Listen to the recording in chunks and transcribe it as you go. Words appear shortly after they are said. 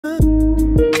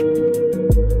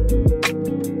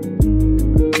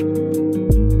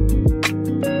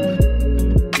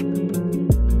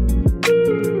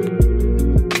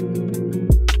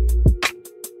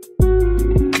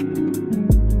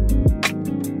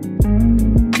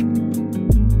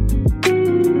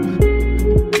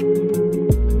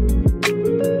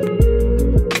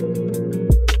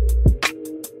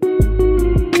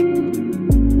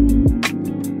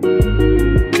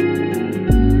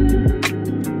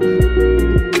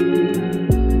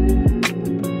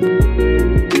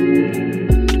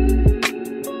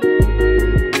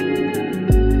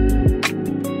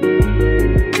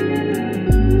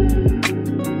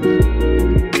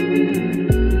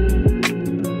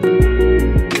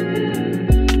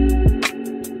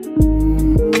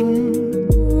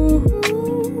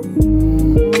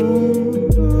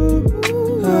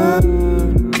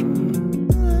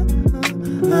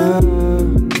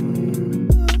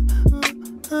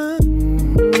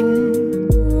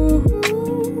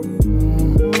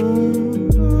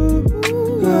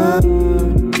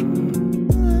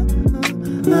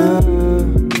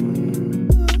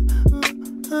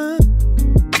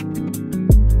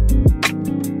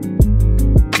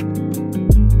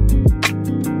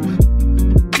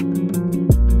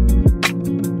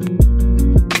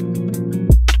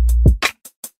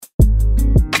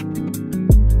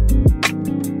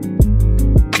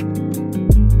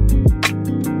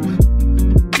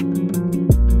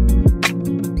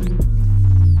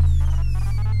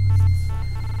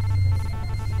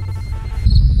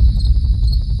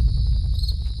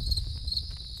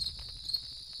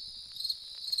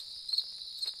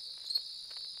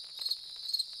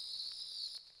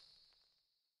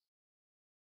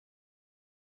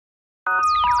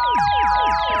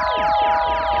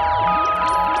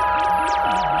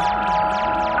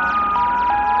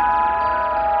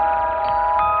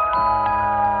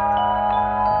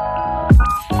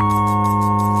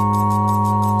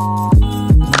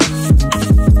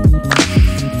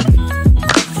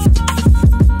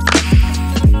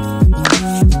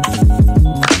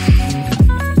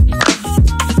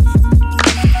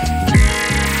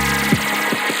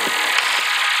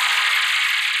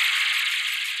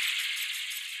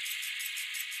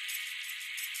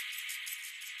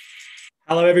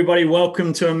Hello, everybody.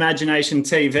 Welcome to IMAGI-NATION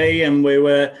TV. And we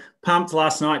were pumped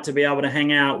last night to be able to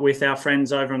hang out with our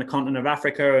friends over on the continent of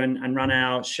Africa and run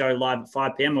our show live at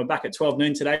 5 p.m. We're back at 12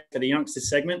 noon today for the youngsters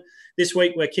segment. This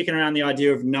week, we're kicking around the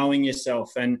idea of knowing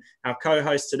yourself. And our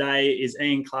co-host today is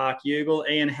Clark Ugle.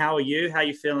 Ian, how are you? How are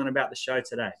you feeling about the show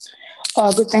today?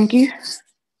 Good, thank you.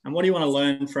 And what do you want to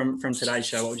learn from today's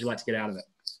show? What would you like to get out of it?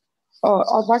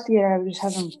 I'd like to get out of just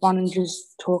having fun and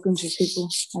just talking to people,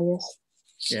 I guess.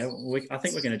 Yeah, I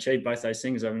think we can achieve both those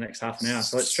things over the next half an hour.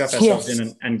 So let's strap ourselves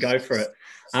in and go for it.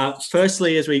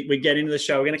 Firstly, as we get into the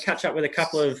show, we're going to catch up with a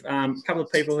couple of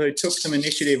people who took some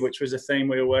initiative, which was a theme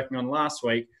we were working on last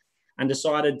week, and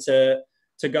decided to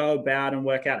go about and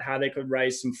work out how they could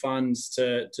raise some funds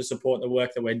to support the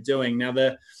work that we're doing. Now,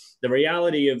 the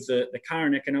reality of the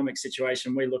current economic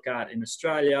situation we look at in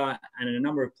Australia and in a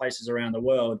number of places around the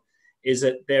world is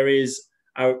that there is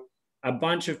a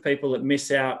bunch of people that miss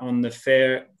out on a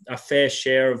fair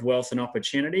share of wealth and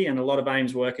opportunity. And a lot of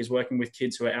AIM's work is working with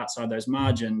kids who are outside those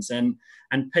margins. And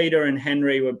Peter and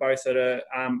Henry were both at a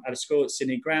school at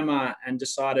Sydney Grammar and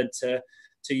decided to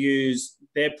use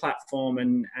their platform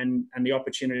and the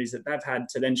opportunities that they've had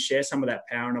to then share some of that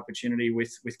power and opportunity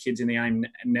with kids in the AIM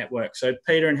network. So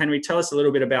Peter and Henry, tell us a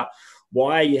little bit about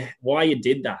why you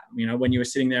did that. You know, when you were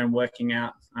sitting there and working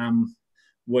out,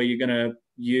 were you going to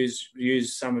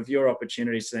use some of your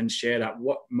opportunities to then share that?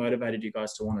 What motivated you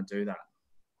guys to want to do that?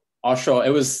 Oh, sure. It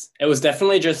was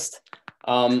definitely just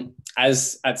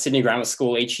as at Sydney Grammar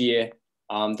School each year,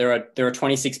 there are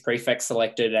 26 prefects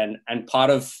selected, and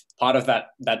part of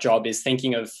that job is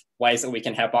thinking of ways that we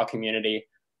can help our community,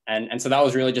 and so that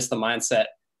was really just the mindset.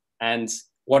 And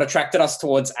what attracted us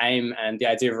towards AIM and the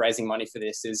idea of raising money for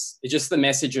this is just the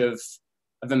message of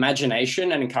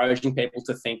imagination and encouraging people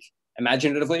to think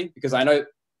imaginatively, because I know,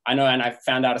 and I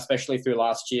found out especially through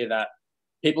last year that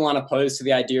people aren't opposed to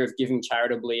the idea of giving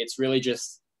charitably. It's really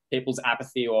just people's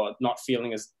apathy or not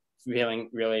feeling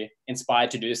really inspired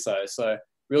to do so. So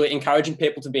really encouraging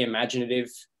people to be imaginative,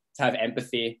 to have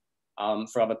empathy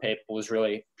for other people was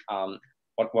really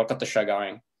what got the show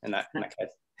going in that case.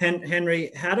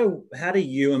 Henry, how do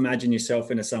you imagine yourself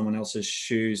into someone else's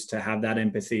shoes to have that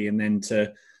empathy and then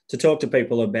to talk to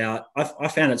people about? I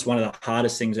found it's one of the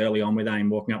hardest things early on with AIM,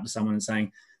 walking up to someone and saying,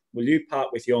 will you part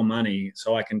with your money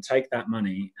so I can take that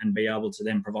money and be able to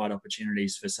then provide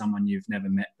opportunities for someone you've never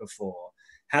met before?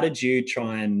 How did you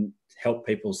try and help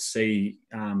people see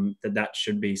that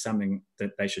should be something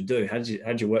that they should do? How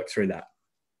did you work through that?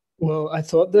 Well, I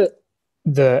thought that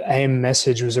the AIM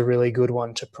message was a really good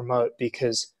one to promote,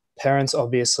 because parents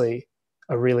obviously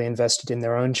are really invested in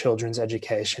their own children's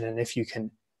education. And if you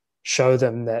can show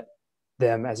them that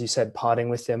as you said, parting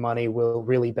with their money will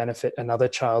really benefit another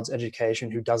child's education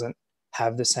who doesn't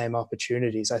have the same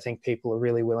opportunities, I think people are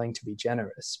really willing to be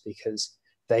generous, because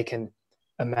they can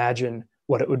imagine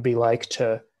what it would be like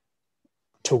to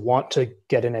want to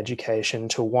get an education,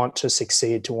 to want to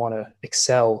succeed, to want to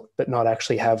excel, but not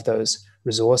actually have those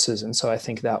resources. And so I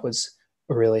think that was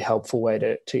a really helpful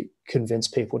way to convince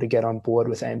people to get on board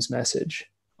with AIM's message.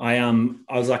 I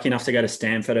was lucky enough to go to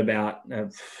Stanford about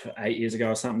 8 years ago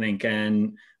or something,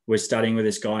 and we're studying with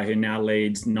this guy who now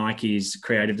leads Nike's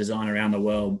creative design around the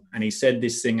world. And he said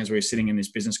this thing as we were sitting in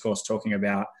this business course talking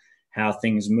about how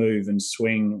things move and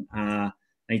swing. And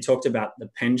he talked about the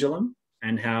pendulum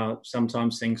and how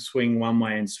sometimes things swing one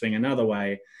way and swing another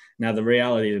way. Now, the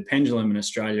reality of the pendulum in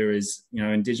Australia is, you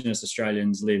know, Indigenous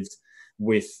Australians lived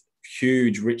with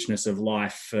huge richness of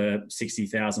life for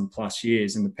 60,000 plus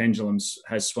years, and the pendulum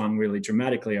has swung really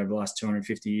dramatically over the last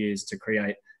 250 years to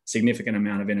create a significant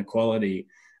amount of inequality.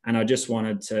 And I just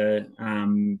wanted to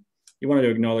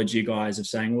acknowledge you guys of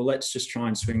saying, well, let's just try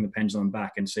and swing the pendulum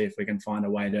back and see if we can find a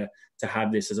way to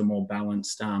have this as a more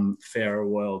balanced, fairer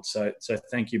world. So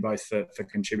thank you both for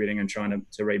contributing and trying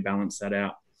to rebalance that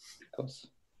out. Of course.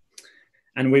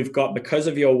 And we've got, because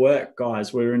of your work,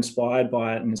 guys, we were inspired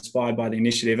by it and inspired by the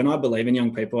initiative. And I believe in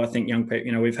young people. I think young people,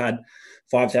 you know, we've had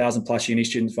 5,000 plus uni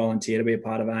students volunteer to be a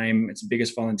part of AIM. It's the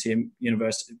biggest volunteer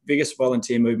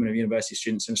movement of university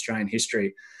students in Australian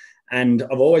history. And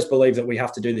I've always believed that we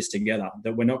have to do this together,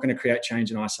 that we're not going to create change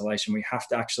in isolation. We have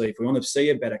to actually, if we want to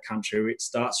see a better country, it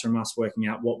starts from us working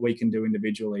out what we can do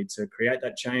individually to create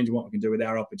that change and what we can do with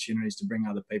our opportunities to bring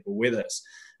other people with us.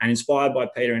 And inspired by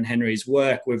Peter and Henry's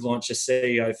work, we've launched a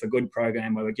CEO for Good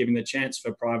program where we're giving the chance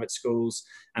for private schools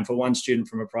and for one student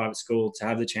from a private school to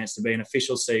have the chance to be an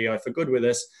official CEO for Good with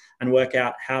us and work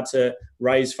out how to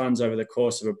raise funds over the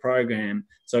course of a program.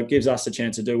 So it gives us a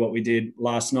chance to do what we did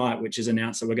last night, which is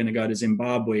announce that we're going to go to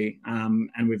Zimbabwe,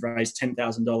 and we've raised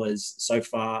 $10,000 so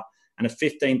far, and a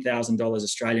 $15,000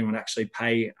 Australian would actually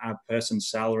pay a person's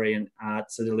salary and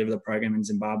to deliver the program in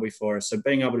Zimbabwe for us. So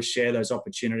being able to share those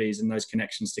opportunities and those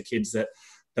connections to kids that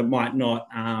might not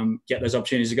get those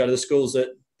opportunities to go to the schools that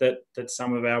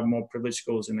some of our more privileged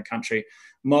schools in the country.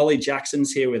 Molly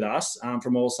Jackson's here with us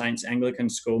from All Saints Anglican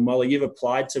School. Molly, you've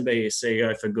applied to be a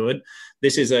CEO for Good.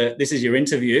 This is your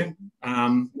interview.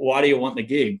 Why do you want the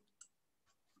gig?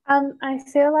 I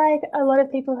feel like a lot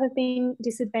of people have been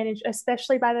disadvantaged,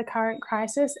 especially by the current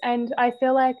crisis. And I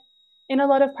feel like in a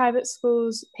lot of private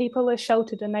schools, people are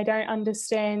sheltered and they don't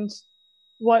understand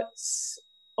what's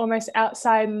almost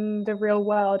outside in the real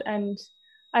world. And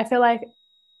I feel like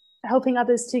helping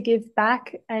others to give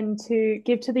back and to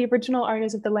give to the original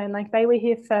owners of the land, like they were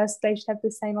here first, they should have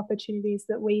the same opportunities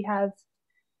that we have.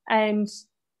 And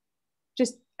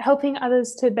just helping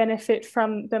others to benefit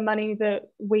from the money that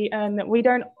we earn that we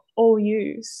don't all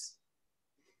use.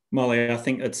 Molly, I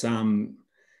think it's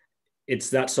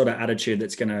that sort of attitude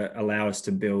that's going to allow us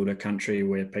to build a country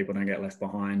where people don't get left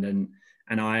behind. And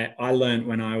I learned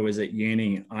when I was at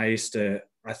uni, I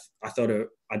thought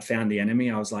I'd found the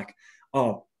enemy. I was like,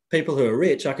 oh, people who are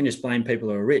rich, I can just blame people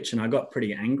who are rich. And I got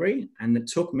pretty angry. And it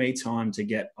took me time to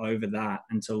get over that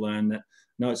and to learn that,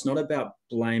 no, it's not about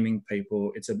blaming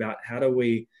people. It's about how do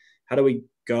we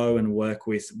go and work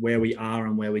with where we are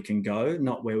and where we can go,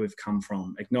 not where we've come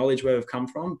from. Acknowledge where we've come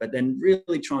from, but then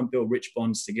really try and build rich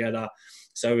bonds together.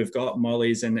 So we've got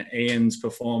Molly's and Ian's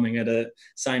performing at a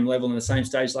same level and the same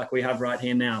stage like we have right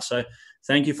here now. So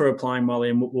thank you for applying, Molly,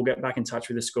 and we'll get back in touch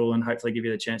with the school and hopefully give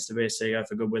you the chance to be a CEO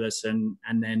for Good with us, and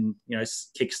then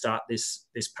kickstart this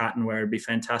pattern where it'd be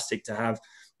fantastic to have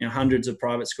hundreds of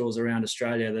private schools around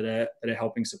Australia that are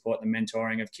helping support the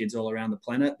mentoring of kids all around the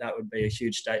planet. That would be a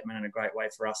huge statement and a great way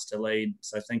for us to lead.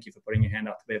 So thank you for putting your hand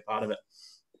up to be a part of it.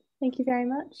 Thank you very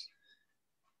much.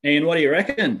 Ian, what do you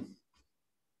reckon?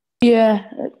 Yeah,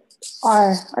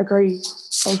 I agree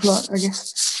a lot, I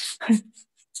guess.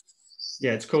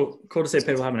 Yeah, it's cool to see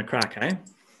people having a crack, eh?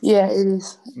 Yeah, it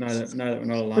is. Know that we're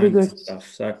not alone. Pretty good. And stuff.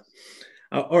 So,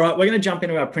 all right, we're going to jump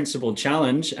into our principal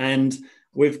challenge, and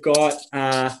we've got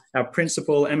our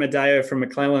principal, Amadeo from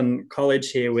McClellan College,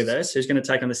 here with us, who's going to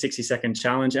take on the 60-second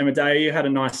challenge. Amadeo, you had a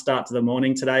nice start to the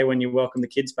morning today when you welcomed the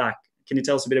kids back. Can you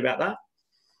tell us a bit about that?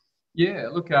 Yeah,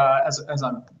 look, as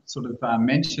I sort of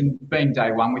mentioned, being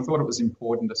day one, we thought it was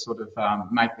important to sort of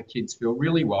make the kids feel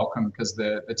really welcome, because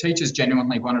the teachers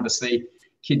genuinely wanted to see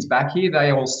kids back here.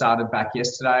 They all started back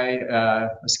yesterday. A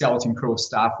skeleton crew of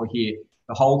staff were here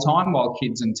the whole time while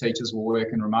kids and teachers were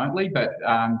working remotely. But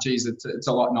geez, it's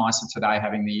a lot nicer today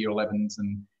having the year 11s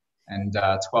and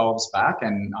 12s back,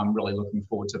 and I'm really looking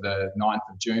forward to the 9th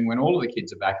of June when all of the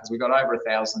kids are back, because we've got over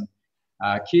 1,000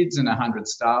 kids and 100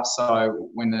 staff. So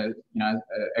when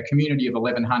a community of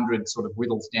 1,100 sort of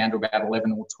whittles down to about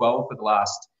 11 or 12 for the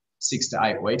last 6 to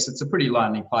 8 weeks, it's a pretty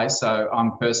lonely place. So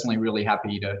I'm personally really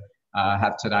happy to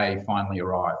have today finally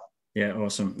arrive. Yeah,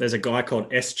 awesome. There's a guy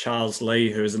called S. Charles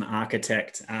Lee, who is an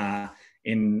architect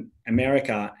in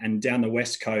America and down the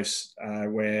West Coast,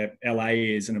 where LA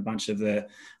is, and a bunch of the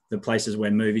places where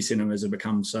movie cinemas have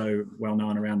become so well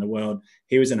known around the world.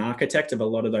 He was an architect of a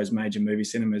lot of those major movie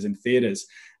cinemas and theaters.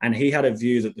 And he had a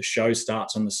view that the show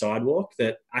starts on the sidewalk,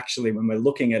 that actually when we're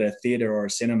looking at a theater or a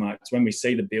cinema, it's when we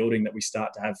see the building that we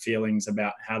start to have feelings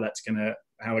about how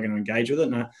we're going to engage with it.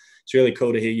 And it's really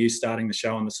cool to hear you starting the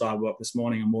show on the sidewalk this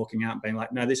morning and walking out and being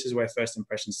like, no, this is where first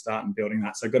impressions start, and building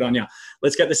that. So good on you.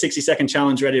 Let's get the 60-second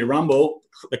challenge ready to rumble.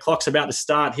 The clock's about to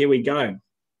start. Here we go.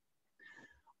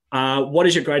 What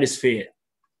is your greatest fear?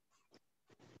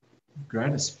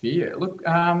 Greatest fear? Look,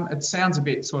 it sounds a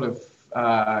bit sort of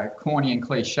corny and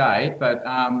cliche, but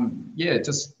yeah,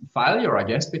 just failure, I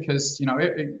guess, because,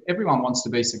 everyone wants to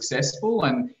be successful,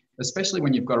 and especially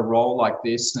when you've got a role like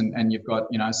this and you've got,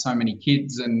 so many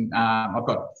kids, and I've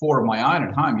got 4 of my own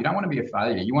at home. You don't want to be a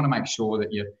failure. You want to make sure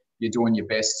that you're doing your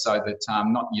best so that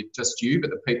not just you,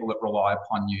 but the people that rely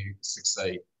upon you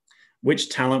succeed. Which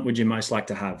talent would you most like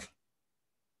to have?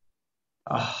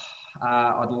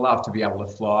 I'd love to be able to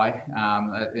fly.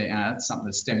 It's something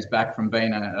that stems back from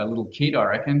being a little kid, I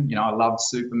reckon. You know, I loved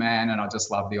Superman, and I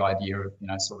just love the idea of, you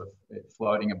know, sort of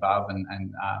floating above and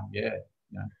yeah.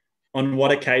 You know. On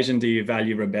what occasion do you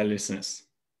value rebelliousness?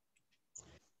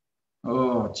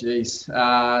 Oh, geez.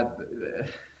 I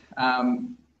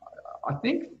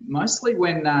think mostly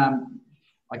when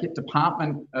I get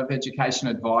Department of Education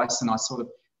advice, and I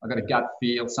got a gut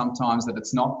feel sometimes that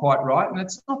it's not quite right, and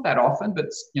it's not that often, but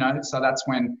you know, so that's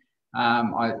when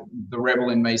the rebel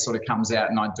in me sort of comes out,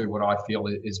 and I do what I feel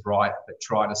is right, but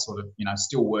try to sort of, you know,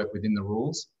 still work within the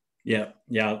rules. Yeah,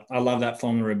 I love that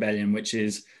form of rebellion, which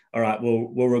is, all right, we'll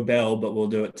rebel, but we'll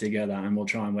do it together, and we'll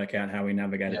try and work out how we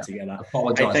navigate it together.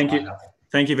 Apologise. Hey,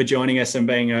 thank you for joining us and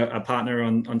being a partner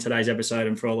on today's episode,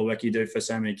 and for all the work you do for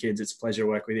so many kids. It's a pleasure to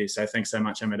work with you. So thanks so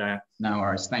much, Amadea. No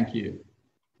worries. Thank you.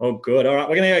 Oh, good. All right,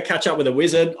 we're going to go catch up with a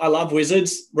wizard. I love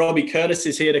wizards. Robbie Curtis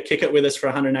is here to kick it with us for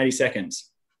 180 seconds.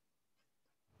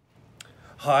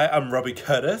 Hi, I'm Robbie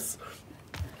Curtis.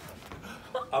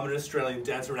 I'm an Australian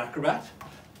dancer and acrobat.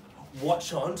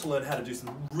 Watch on to learn how to do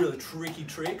some really tricky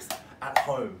tricks at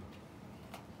home.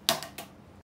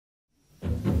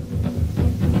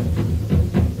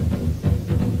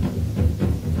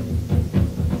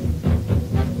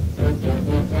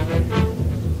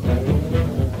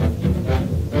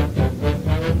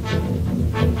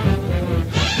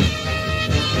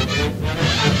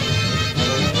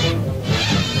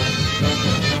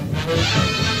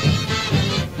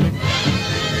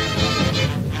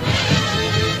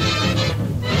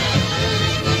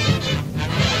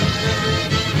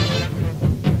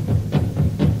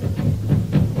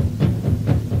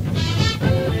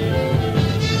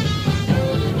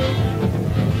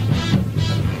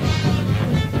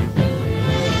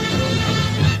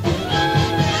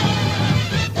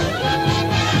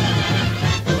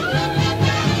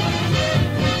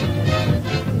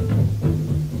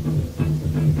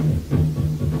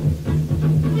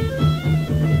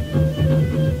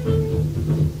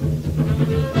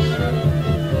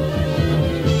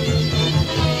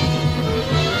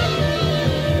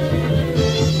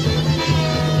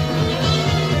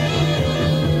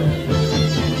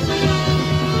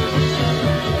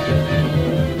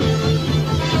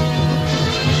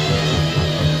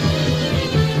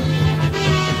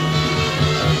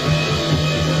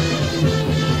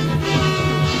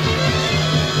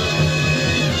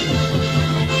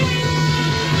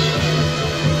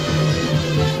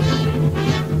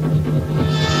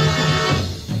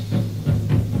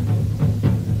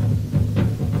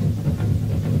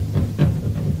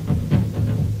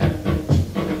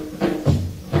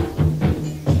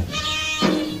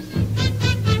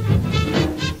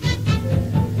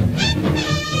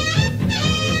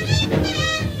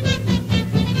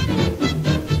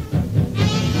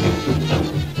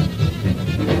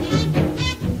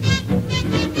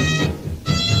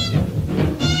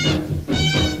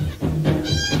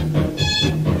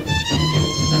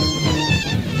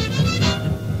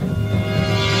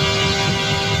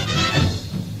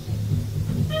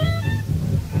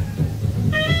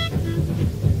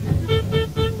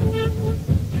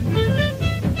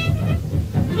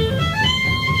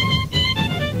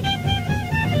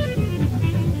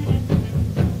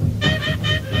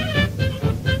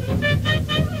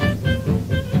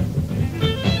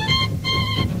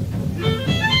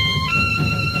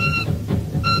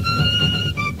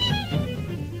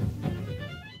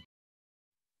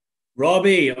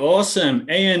 Robbie, awesome.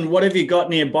 Ian, what have you got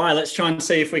nearby? Let's try and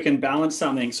see if we can balance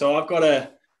something. So I've got a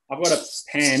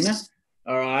pen.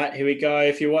 All right, here we go.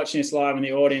 If you're watching this live in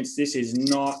the audience, this is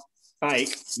not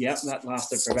fake. Yep, that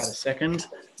lasted for about a second.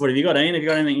 What have you got, Ian? Have you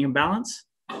got anything you can balance?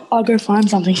 I'll go find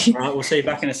something. All right, we'll see you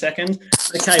back in a second.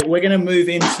 Okay, we're going to move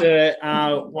into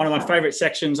one of my favourite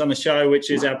sections on the show,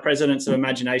 which is our Presidents of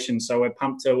IMAGI-NATION. So we're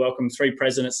pumped to welcome 3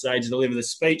 presidents today to deliver the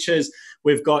speeches.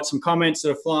 We've got some comments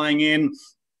that are flying in.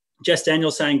 Jess Daniel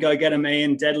saying, go get him,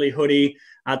 Ian. Deadly hoodie.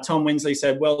 Tom Winsley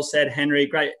said, well said, Henry.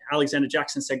 Great. Alexander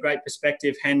Jackson said, great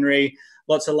perspective, Henry.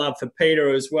 Lots of love for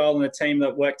Peter as well and the team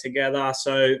that worked together.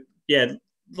 So, yeah,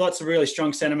 lots of really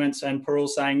strong sentiments. And Parul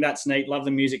saying, that's neat. Love the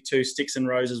music too. Sticks and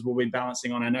Roses will be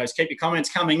balancing on our nose. Keep your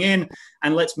comments coming in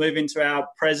and let's move into our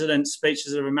President's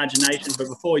Speeches of IMAGI-NATION. But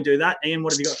before we do that, Ian,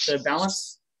 what have you got to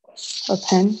balance? A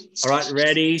pen. All right,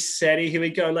 ready, steady. Here we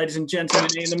go, ladies and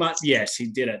gentlemen. In the mic. Yes, he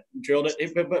did it. Drilled it.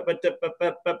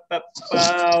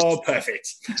 Oh,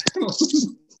 perfect.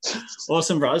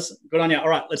 Awesome, bros. Good on you. All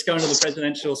right, let's go into the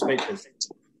presidential speeches.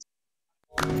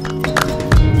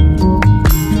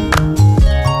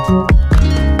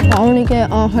 I want to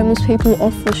get our homeless people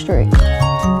off the street.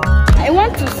 I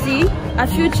want to see a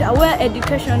future where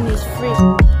education is free.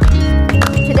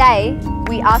 Today,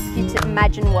 we ask you to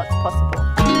imagine what's possible.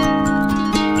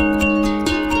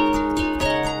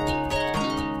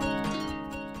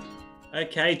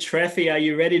 Okay, Treffy, are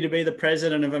you ready to be the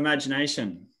president of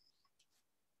IMAGI-NATION?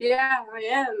 Yeah, I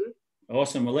am.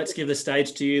 Awesome. Well, let's give the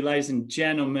stage to you, ladies and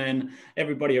gentlemen,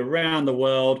 everybody around the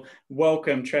world.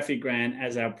 Welcome Treffy Grant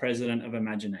as our president of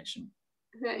IMAGI-NATION.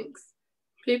 Thanks.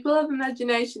 People of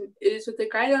IMAGI-NATION, it is with a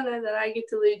great honour that I get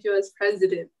to lead you as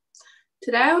president.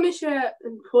 Today, I want to share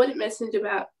an important message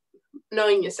about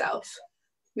knowing yourself.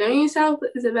 Knowing yourself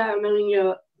is about knowing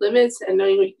your limits and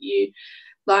knowing what you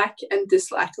like and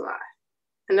dislike in life.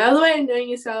 Another way of knowing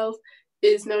yourself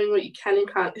is knowing what you can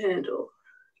and can't handle.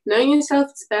 Knowing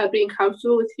yourself is about being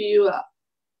comfortable with who you are.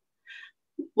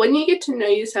 When you get to know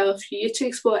yourself, you get to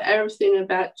explore everything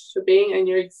about your being and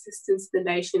your existence in the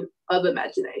nation of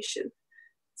IMAGI-NATION.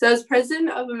 So as president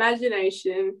of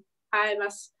IMAGI-NATION,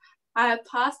 I have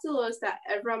passed the laws that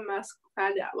everyone must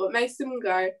find out what makes them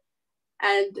go.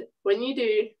 And when you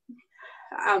do,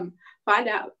 find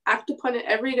out, act upon it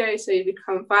every day so you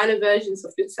become finer versions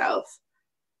of yourself.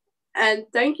 And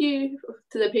thank you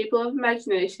to the people of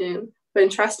IMAGI-NATION for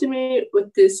entrusting me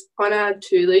with this honour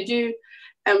to lead you.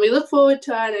 And we look forward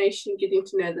to our nation getting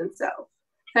to know themselves.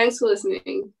 Thanks for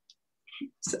listening.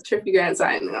 Treffy Grant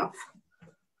signing off.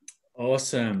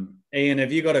 Awesome. Ian,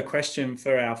 have you got a question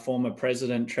for our former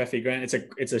president, Treffy Grant?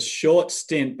 It's a short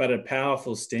stint, but a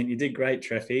powerful stint. You did great,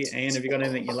 Treffy. Ian, have you got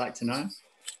anything you'd like to know?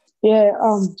 Yeah,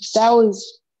 that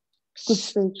was good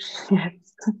speech. Yeah.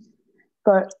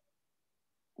 But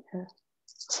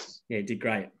yeah, you did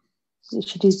great.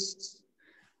 Yes, you did.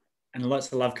 And lots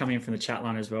of love coming in from the chat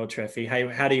line as well, Treffy. Hey,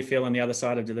 how do you feel on the other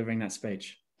side of delivering that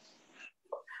speech?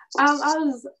 I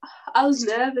was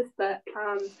nervous, but it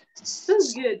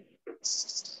was good.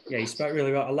 Yeah, you spoke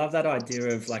really well. I love that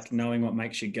idea of like knowing what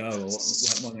makes you go or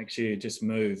what makes you just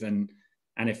move. And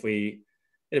it'd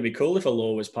be cool if a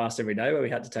law was passed every day where we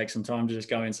had to take some time to just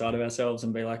go inside of ourselves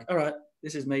and be like, all right,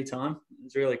 this is me time.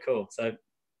 It's really cool. So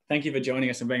thank you for joining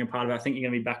us and being a part of it. I think you're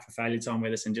going to be back for failure time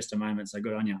with us in just a moment. So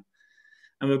good on you.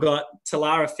 And we've got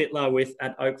Talara Fittler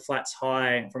at Oak Flats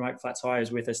High, from Oak Flats High,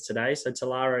 is with us today. So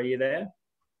Talara, are you there?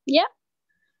 Yeah.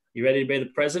 You ready to be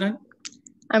the president?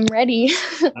 I'm ready.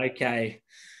 Okay.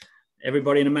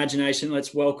 Everybody in IMAGI-NATION,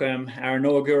 let's welcome our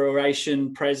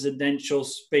inauguration presidential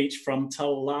speech from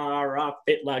Talara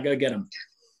Fittler. Go get him.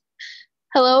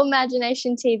 Hello,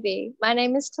 IMAGI-NATION TV. My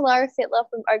name is Talara Fittler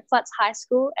from Oak Flats High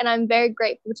School, and I'm very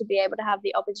grateful to be able to have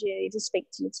the opportunity to speak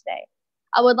to you today.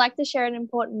 I would like to share an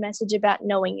important message about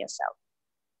knowing yourself.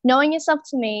 Knowing yourself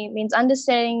to me means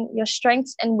understanding your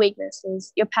strengths and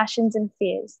weaknesses, your passions and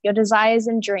fears, your desires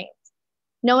and dreams.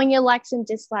 Knowing your likes and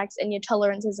dislikes and your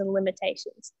tolerances and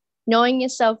limitations. Knowing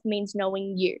yourself means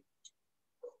knowing you.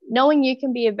 Knowing you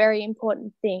can be a very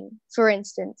important thing. For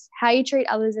instance, how you treat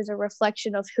others is a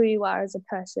reflection of who you are as a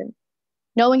person.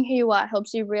 Knowing who you are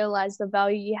helps you realize the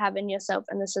value you have in yourself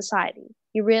and the society.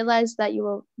 You realize that you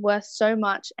are worth so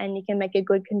much and you can make a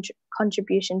good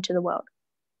contribution to the world.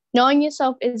 Knowing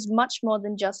yourself is much more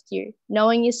than just you.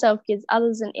 Knowing yourself gives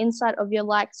others an insight of your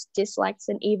likes, dislikes,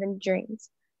 and even dreams.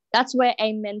 That's where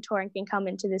AIM mentoring can come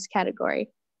into this category.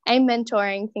 AIM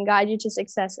mentoring can guide you to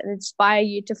success and inspire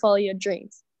you to follow your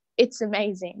dreams. It's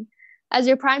amazing. As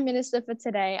your Prime Minister for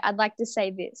today, I'd like to say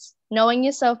this. Knowing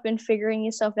yourself and figuring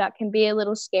yourself out can be a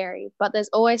little scary, but there's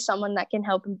always someone that can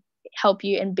help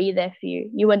you and be there for you.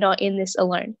 You are not in this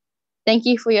alone. Thank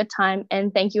you for your time,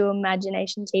 and thank you,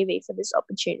 IMAGI-NATION TV, for this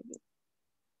opportunity.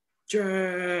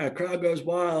 Yeah, crowd goes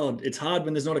wild. It's hard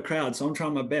when there's not a crowd, so I'm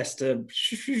trying my best to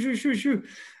shoo.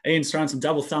 Ian's throwing some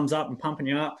double thumbs up and pumping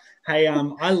you up. Hey,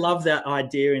 I love that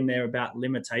idea in there about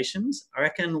limitations. I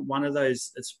reckon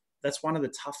that's one of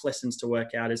the tough lessons to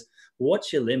work out is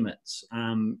what's your limits?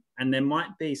 And there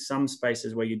might be some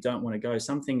spaces where you don't want to go,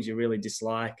 some things you really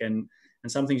dislike and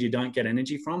some things you don't get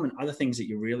energy from and other things that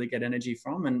you really get energy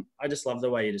from. And I just love the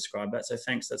way you describe that. So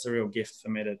thanks. That's a real gift for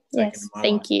me to take into my life.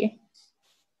 Thank you.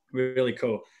 Really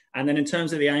cool. And then in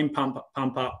terms of the AIM pump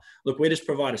up, look, we just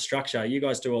provide a structure. You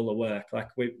guys do all the work. Like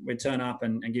we turn up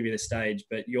and give you the stage,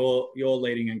 but you're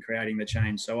leading and creating the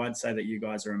change. So I'd say that you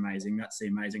guys are amazing. That's the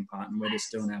amazing part. And we're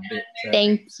just doing our bit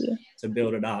to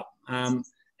build it up.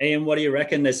 Ian, what do you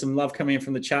reckon? There's some love coming in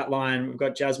from the chat line. We've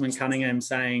got Jasmine Cunningham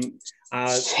saying,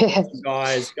 guys,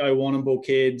 go Warrnambool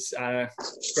kids.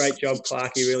 Great job,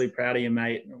 Clarky. Really proud of you,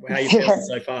 mate. How are you feeling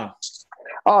so far?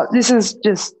 Oh, this is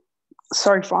just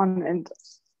so fun, and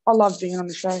I love being on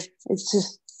the show. It's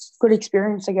just good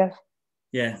experience, I guess.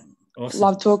 Yeah, awesome.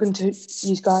 Love talking to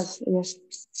you guys, I guess.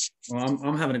 Well,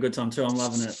 I'm having a good time too. I'm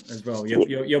loving it as well.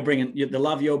 You're bringing the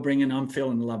love you're bringing. I'm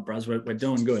feeling the love, bros. We're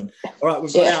doing good. All right,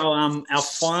 we've got our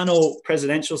final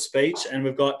presidential speech, and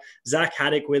we've got Zach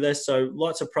Haddock with us. So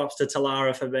lots of props to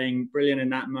Talara for being brilliant in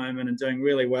that moment and doing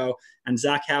really well. And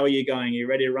Zach, how are you going? Are you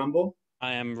ready to rumble?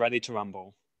 I am ready to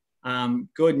rumble.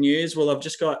 Good news. Well, I've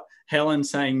just got Helen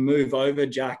saying move over,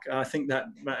 Jack. I think that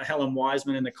Helen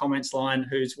Wiseman in the comments line,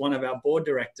 who's one of our board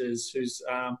directors, who's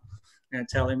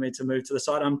telling me to move to the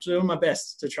side. I'm doing my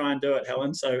best to try and do it,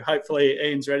 Helen. So hopefully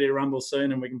Ian's ready to rumble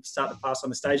soon and we can start to pass on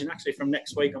the stage. And actually from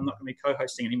next week, I'm not going to be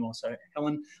co-hosting anymore. So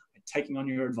Helen, I'm taking on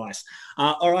your advice.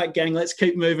 All right, gang, let's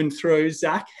keep moving through.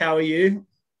 Zach, how are you?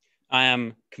 I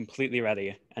am completely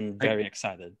ready and very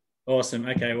excited. Awesome.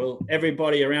 Okay, well,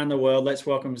 everybody around the world, let's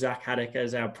welcome Zach Haddock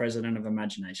as our President of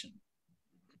IMAGI-NATION.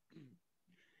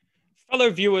 Fellow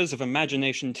viewers of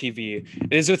IMAGI-NATION TV,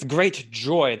 it is with great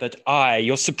joy that I,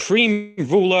 your supreme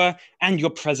ruler and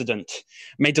your president,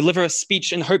 may deliver a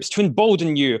speech in hopes to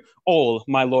embolden you, all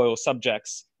my loyal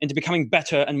subjects, into becoming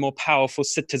better and more powerful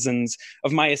citizens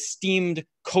of my esteemed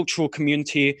cultural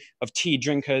community of tea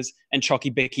drinkers and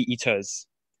chocky-bicky eaters.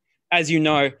 As you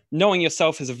know, knowing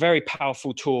yourself is a very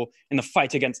powerful tool in the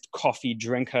fight against coffee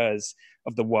drinkers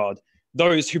of the world.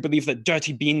 Those who believe that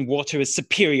dirty bean water is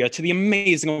superior to the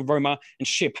amazing aroma and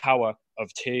sheer power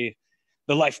of tea,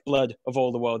 the lifeblood of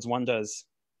all the world's wonders.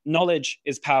 Knowledge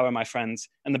is power, my friends,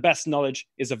 and the best knowledge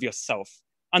is of yourself.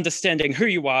 Understanding who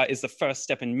you are is the first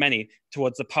step in many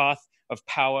towards the path of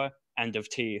power and of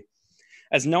tea.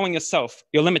 As knowing yourself,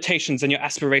 your limitations and your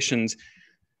aspirations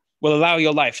will allow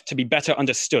your life to be better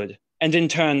understood, and in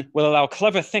turn will allow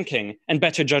clever thinking and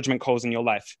better judgment calls in your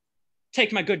life.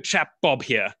 Take my good chap Bob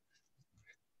here.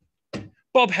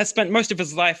 Bob has spent most of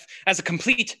his life as a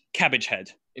complete cabbage head.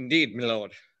 Indeed, my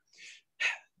lord.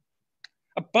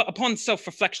 But upon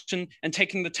self-reflection and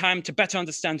taking the time to better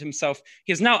understand himself,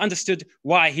 he has now understood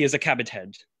why he is a cabbage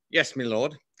head. Yes, my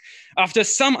lord. After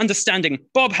some understanding,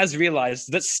 Bob has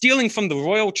realized that stealing from the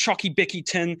royal chocky-bicky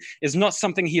tin is not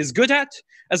something he is good at,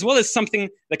 as well as something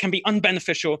that can be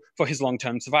unbeneficial for his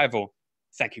long-term survival.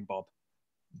 Thank you, Bob.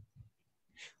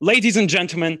 Ladies and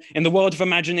gentlemen, in the world of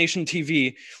IMAGI-NATION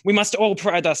TV, we must all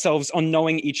pride ourselves on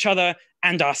knowing each other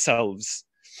and ourselves.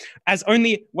 As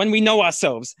only when we know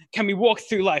ourselves can we walk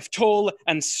through life tall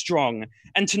and strong,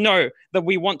 and to know that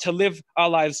we want to live our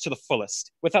lives to the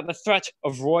fullest, without the threat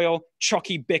of royal,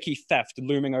 chocky-bicky theft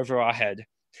looming over our head.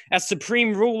 As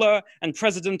Supreme Ruler and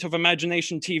President of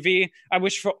IMAGI-NATION TV, I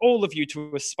wish for all of you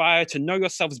to aspire to know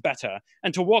yourselves better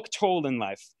and to walk tall in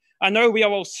life. I know we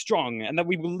are all strong and that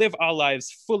we will live our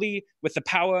lives fully with the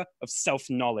power of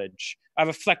self-knowledge. I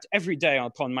reflect every day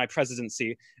upon my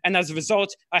presidency, and as a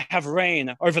result, I have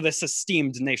reign over this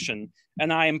esteemed nation,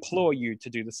 and I implore you to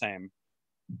do the same.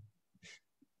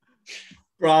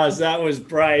 Bros, that was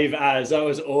brave as. That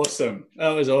was awesome. That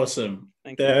was awesome.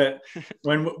 Thank you.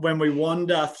 When we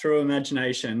wander through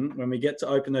imagination, when we get to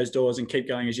open those doors and keep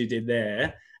going as you did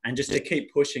there, and just to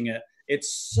keep pushing it,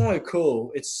 it's so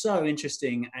cool. It's so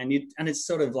interesting, and it's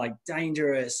sort of like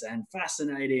dangerous and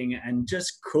fascinating and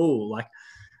just cool. Like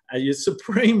your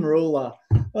supreme ruler.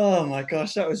 Oh my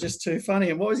gosh, that was just too funny.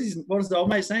 And what was the old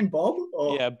mate's name? Bob?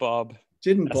 Or yeah, Bob.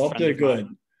 Didn't Bob do good?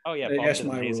 Oh yeah, Bob did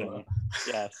amazing. Ruler.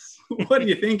 Yes. What do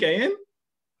you think, Ian?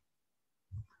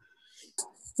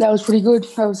 That was pretty good.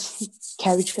 That was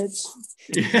cabbage heads.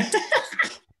 Yeah.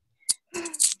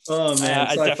 Oh man,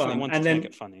 I so definitely fun. want to make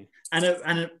it funny. And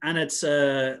it's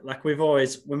like we've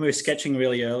always, when we were sketching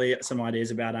really early some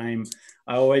ideas about AIM,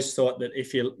 I always thought that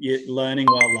if you're learning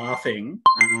while laughing,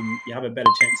 you have a better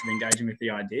chance of engaging with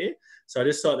the idea. So I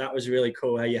just thought that was really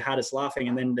cool how you had us laughing,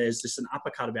 and then there's just an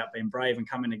uppercut about being brave and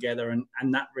coming together,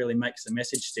 and that really makes the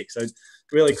message stick. So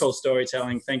really cool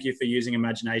storytelling. Thank you for using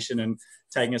imagination and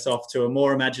taking us off to a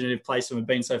more imaginative place than we've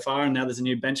been so far. And now there's a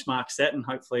new benchmark set, and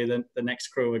hopefully the next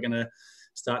crew are going to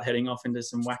start heading off into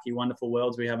some wacky, wonderful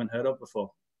worlds we haven't heard of before.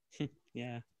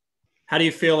 Yeah. How do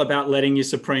you feel about letting your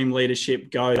supreme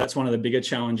leadership go? That's one of the bigger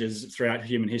challenges throughout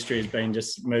human history, has been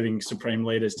just moving supreme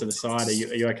leaders to the side. Are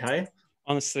you okay?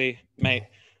 Honestly, mate,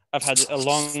 I've had a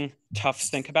long, tough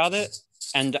think about it.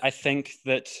 And I think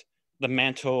that the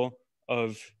mantle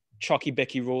of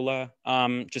chocky-bicky ruler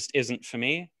just isn't for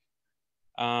me.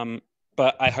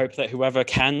 But I hope that whoever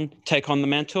can take on the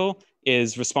mantle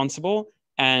is responsible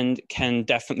and can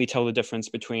definitely tell the difference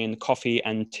between coffee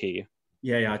and tea.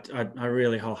 Yeah, I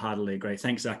really wholeheartedly agree.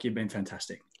 Thanks, Zach. You've been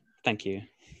fantastic. Thank you.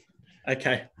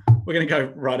 Okay, we're going to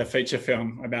go write a feature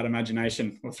film about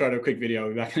imagination. We'll throw to a quick video.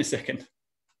 We'll be back in a second.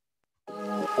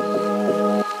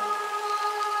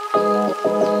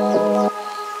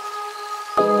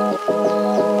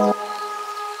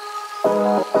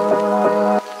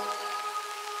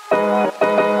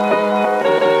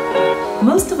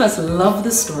 Most of us love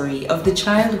the story of the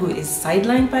child who is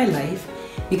sidelined by life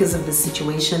because of the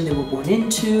situation they were born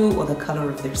into or the color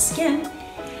of their skin,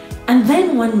 and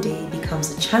then one day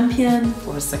becomes a champion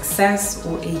or a success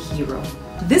or a hero.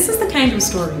 This is the kind of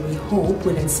story we hope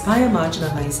will inspire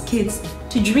marginalized kids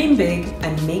to dream big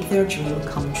and make their dream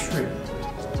come true.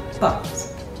 But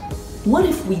what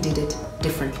if we did it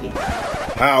differently?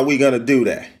 How are we gonna do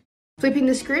that? Flipping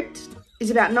the script is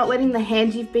about not letting the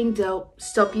hand you've been dealt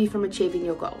stop you from achieving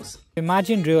your goals.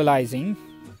 Imagine realizing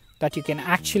that you can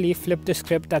actually flip the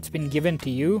script that's been given to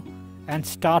you and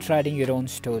start writing your own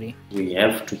story. We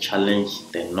have to challenge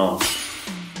the norm.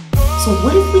 So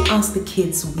what if we ask the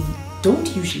kids we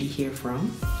don't usually hear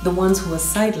from, the ones who are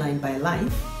sidelined by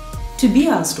life, to be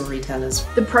our storytellers?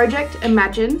 The project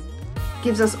Imagine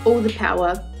gives us all the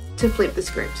power to flip the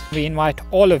script. We invite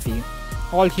all of you,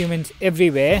 all humans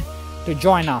everywhere, to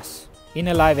join us in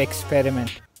a live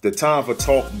experiment. The time for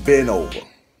talk been over.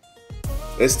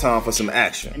 It's time for some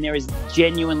action. And there is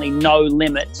genuinely no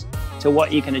limit to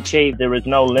what you can achieve. There is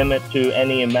no limit to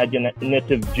any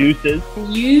imaginative juices.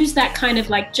 Use that kind of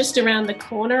like just around the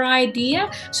corner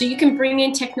idea, so you can bring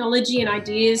in technology and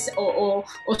ideas or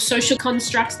social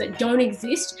constructs that don't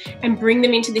exist and bring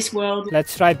them into this world.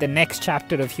 Let's write the next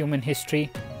chapter of human history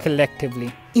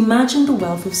collectively. Imagine the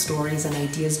wealth of stories and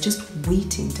ideas just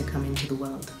waiting to come into the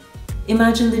world.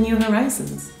 Imagine the new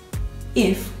horizons,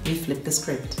 if we flip the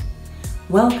script.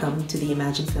 Welcome to the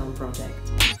Imagine Film Project.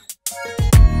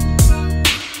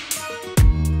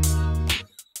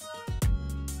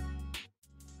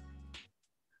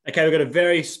 Okay, we've got a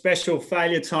very special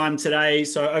failure time today.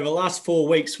 So over the last 4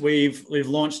 weeks, we've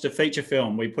launched a feature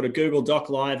film. We put a Google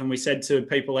Doc live and we said to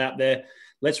people out there,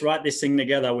 let's write this thing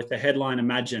together with the headline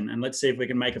Imagine, and let's see if we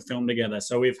can make a film together.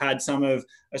 So we've had some of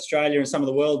Australia and some of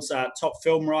the world's top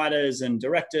film writers and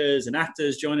directors and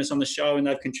actors join us on the show, and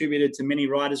they've contributed to many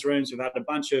writers' rooms. We've had a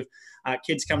bunch of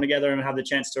kids come together and have the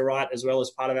chance to write as well as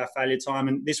part of our failure time.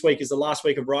 And this week is the last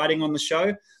week of writing on the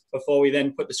show before we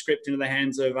then put the script into the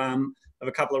hands of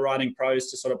a couple of writing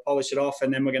pros to sort of polish it off.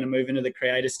 And then we're going to move into the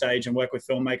creator stage and work with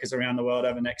filmmakers around the world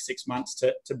over the next 6 months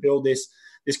to build this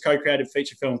co-created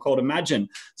feature film called Imagine.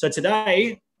 So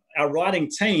today, our writing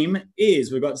team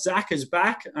we've got Zach is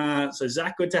back. So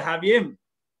Zach, good to have you.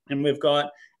 And we've got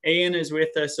Ian is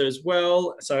with us as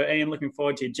well. So Ian, looking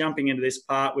forward to you jumping into this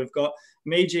part. We've got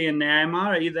Miji and Naima.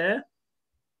 Are you there?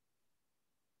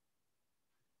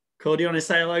 Cool. Do you want to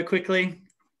say hello quickly?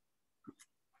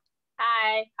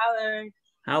 Hi. Hello.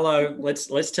 Hello.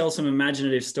 Let's tell some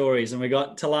imaginative stories. And we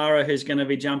got Talara who's going to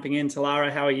be jumping in.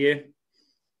 Talara, how are you?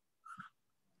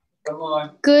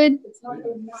 Good.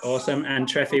 Awesome. And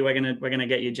Treffy, we're gonna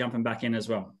get you jumping back in as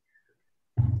well.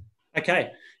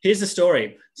 Okay, here's the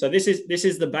story. So this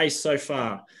is the base so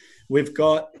far. We've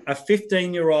got a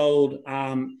 15-year-old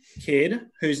kid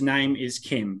whose name is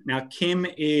Kim. Now, Kim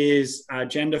is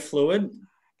gender fluid.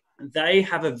 They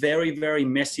have a very, very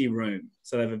messy room.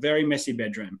 So they have a very messy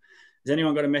bedroom. Has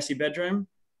anyone got a messy bedroom?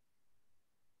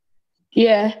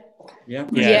 Yeah. Yeah,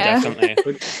 definitely.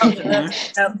 Good.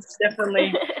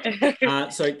 Definitely.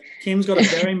 So Kim's got a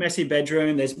very messy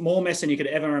bedroom. There's more mess than you could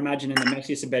ever imagine in the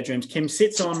messiest of bedrooms. Kim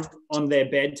sits on their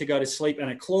bed to go to sleep,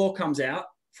 and a claw comes out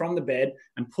from the bed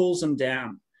and pulls them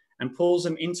down and pulls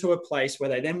them into a place where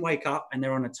they then wake up and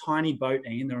they're on a tiny boat,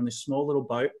 Ian. They're on this small little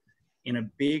boat in a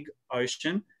big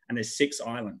ocean, and there's 6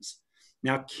 islands.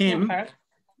 Now, Kim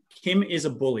is a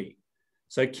bully.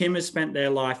 So Kim has spent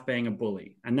their life being a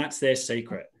bully, and that's their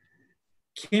secret.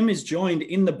 Kim is joined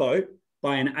in the boat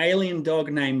by an alien dog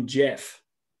named Jeff.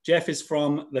 Jeff is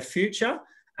from the future,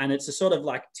 and it's a sort of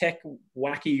like tech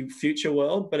wacky future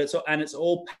world, but it's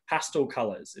all pastel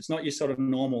colors. It's not your sort of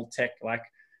normal tech like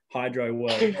hydro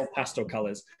world, it's all pastel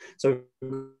colors. So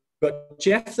we've got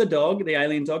Jeff the dog, the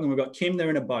alien dog, and we've got Kim, they're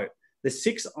in a boat. The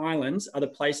 6 islands are the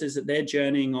places that they're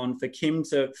journeying on for Kim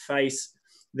to face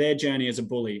their journey as a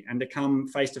bully and to come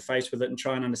face to face with it and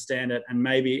try and understand it and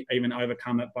maybe even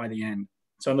overcome it by the end.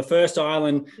 So on the first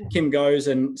island, Kim goes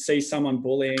and sees someone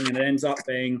bullying, and it ends up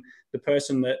being the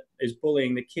person that is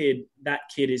bullying the kid. That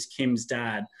kid is Kim's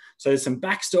dad. So there's some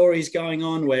backstories going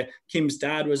on where Kim's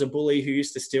dad was a bully who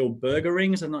used to steal burger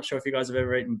rings. I'm not sure if you guys have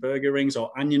ever eaten burger rings or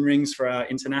onion rings for our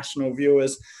international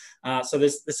viewers. So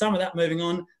there's some of that moving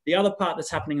on. The other part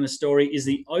that's happening in the story is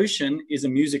the ocean is a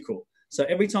musical. So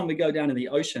every time we go down to the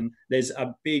ocean, there's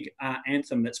a big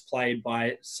anthem that's played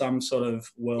by some sort of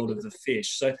world of the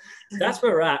fish. So that's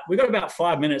where we're at. We've got about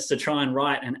 5 minutes to try and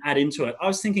write and add into it. I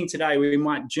was thinking today we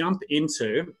might jump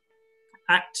into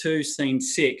Act 2, Scene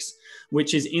 6,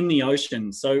 which is in the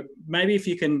ocean. So maybe if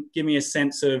you can give me a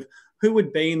sense of who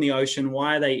would be in the ocean,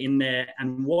 why are they in there,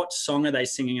 and what song are they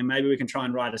singing, and maybe we can try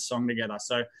and write a song together.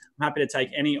 So I'm happy to take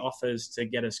any offers to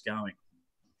get us going.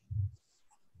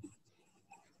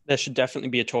 There should definitely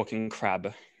be a talking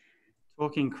crab.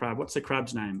 Talking crab. What's the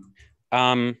crab's name?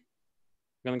 I'm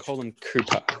going to call him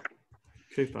Cooper.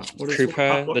 Cooper.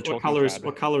 What color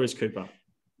is Cooper?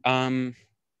 Why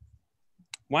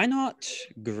not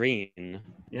green?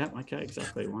 Yeah, okay,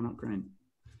 exactly. Why not green?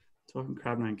 Talking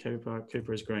crab named Cooper.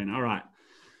 Cooper is green. All right.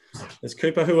 There's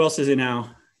Cooper. Who else is in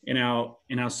our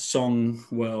song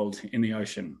world in the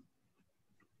ocean?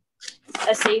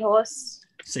 A seahorse.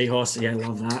 Seahorse. Yeah,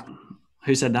 love that.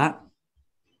 Who said that?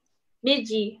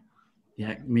 Midgie.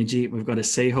 Yeah, Midgie. We've got a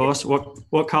seahorse.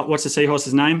 What's the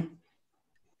seahorse's name?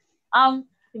 Think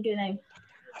of your name.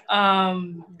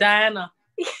 Diana.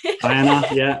 Diana.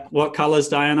 Yeah. What color's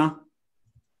Diana?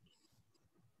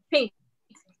 Pink.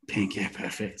 Pink. Yeah,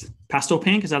 perfect. Pastel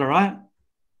pink. Is that all right?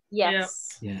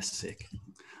 Yes. Yeah, sick.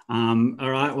 All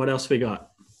right. What else we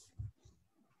got?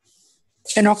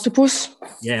 An octopus.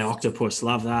 Yeah, octopus.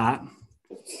 Love that.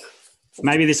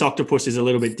 Maybe this octopus is a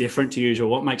little bit different to usual.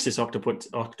 What makes this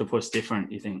octopus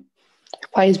different, you think?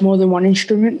 Plays more than one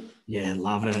instrument. Yeah,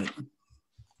 love it.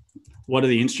 What are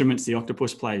the instruments the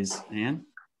octopus plays, Anne?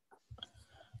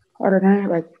 I don't know,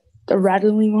 like the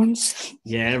rattling ones.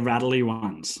 Yeah, rattly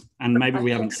ones. And maybe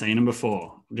we haven't seen them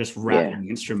before. Just rattling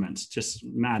instruments, just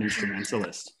mad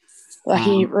instrumentalist. Like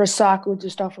he recycled the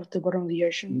stuff off the bottom of the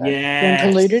ocean that yes,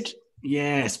 when polluted.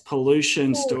 Yes,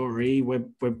 pollution story. We're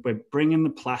bringing the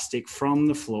plastic from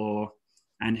the floor,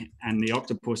 and the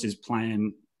octopus is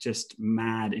playing just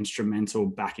mad instrumental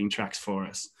backing tracks for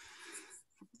us.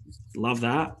 Love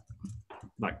that.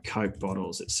 Like Coke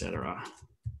bottles, etc.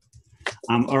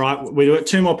 All right, we got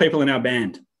 2 more people in our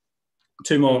band.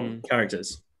 2 more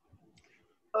characters.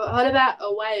 What about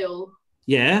a whale?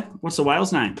 Yeah, what's the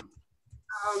whale's name?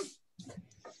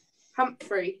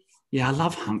 Humphrey. Yeah, I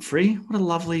love Humphrey. What a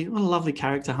lovely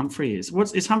character Humphrey is.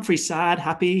 Is Humphrey sad,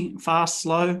 happy, fast,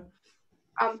 slow?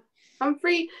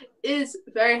 Humphrey is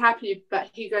very happy, but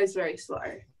he goes very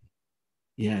slow.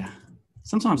 Yeah.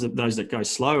 Sometimes those that go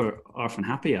slow are often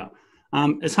happier.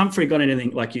 Has Humphrey got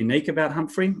anything like unique about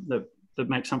Humphrey that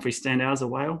makes Humphrey stand out as a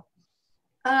whale?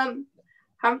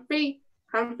 Humphrey's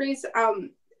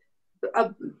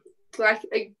like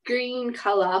a green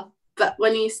color, but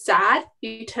when he's sad,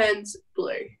 he turns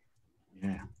blue.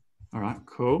 Yeah. All right,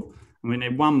 cool. And we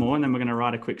need 1 more, and then we're going to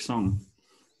write a quick song.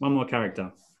 1 more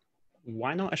character.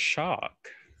 Why not a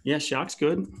shark? Yeah, shark's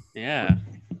good. Yeah.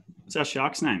 What's our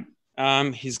shark's name?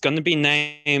 He's going to be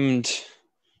named...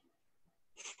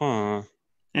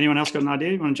 Anyone else got an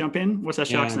idea? You want to jump in? What's our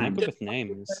shark's name? I'm good with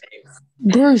names.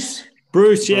 Bruce.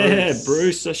 Bruce, yeah.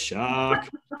 Bruce the shark.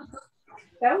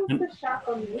 That was the shark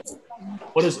on this.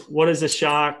 What is a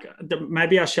shark?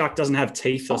 Maybe our shark doesn't have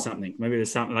teeth or something. Maybe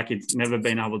there's something like it's never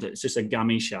been able to. It's just a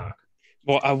gummy shark.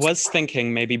 Well, I was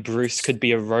thinking maybe Bruce could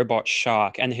be a robot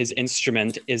shark, and his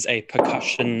instrument is a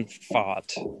percussion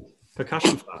fart.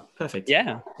 Percussion fart, perfect.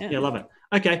 Yeah, love it.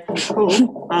 Okay,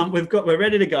 cool. We're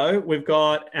ready to go. We've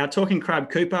got our talking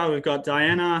crab Cooper. We've got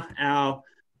Diana, our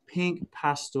pink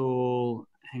pastel.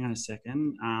 Hang on a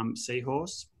second.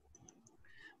 Seahorse.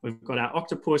 We've got our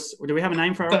octopus. Do we have a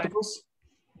name for our octopus?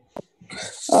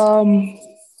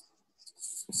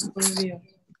 Squiddy.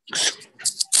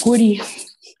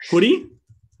 Squiddy?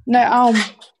 No,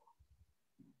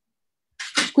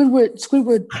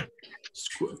 Squidward.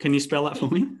 Can you spell that for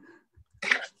me?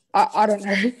 I don't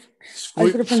know.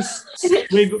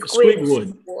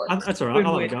 Squigwood. That's all right.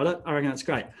 I got it. I reckon that's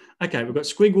great. Okay, we've got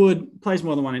Squigwood, plays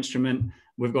more than one instrument.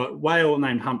 We've got whale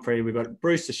named Humphrey. We've got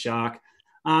Bruce the shark.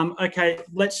 Okay,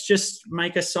 let's just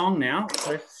make a song now.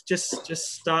 So just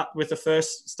start with the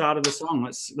first start of the song.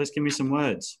 Let's give me some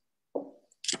words.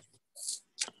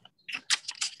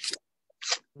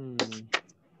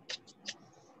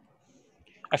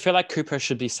 I feel like Cooper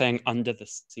should be saying "Under the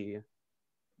Sea."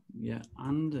 Yeah,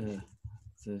 under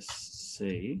the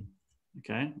sea.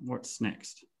 Okay, what's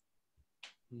next?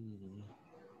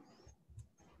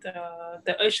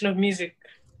 The ocean of music.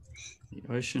 The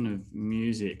ocean of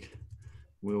music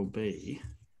will be.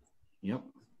 Yep.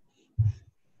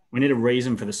 We need a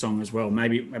reason for the song as well.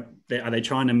 Maybe are they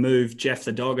trying to move Jeff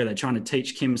the dog? Are they trying to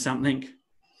teach Kim something?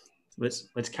 Let's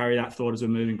carry that thought as we're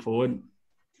moving forward.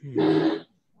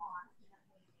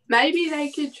 Maybe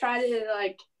they could try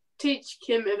to teach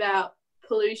Kim about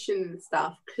pollution and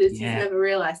stuff because he's never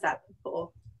realised that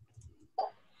before.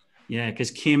 Yeah,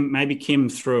 because maybe Kim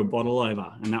threw a bottle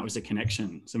over and that was the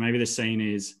connection. So maybe the scene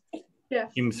is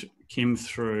Kim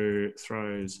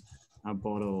throws a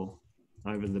bottle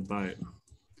over the boat,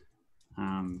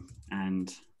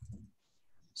 and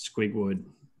Squigwood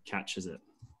catches it.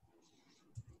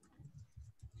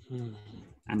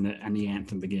 And the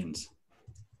anthem begins.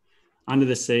 Under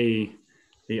the sea,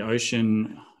 the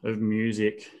ocean of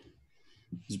music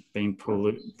is being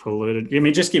polluted.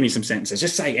 Just give me some sentences.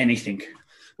 Just say anything.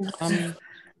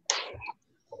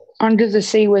 Under the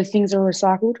sea where things are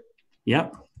recycled.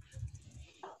 Yep.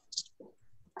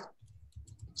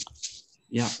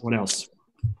 Yeah. What else?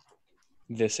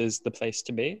 This is the place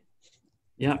to be.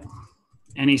 Yep.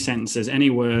 Any sentences, any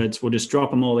words, we'll just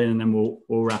drop them all in and then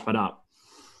we'll wrap it up.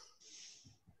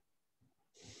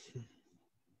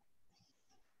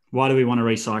 Why do we want to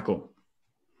recycle?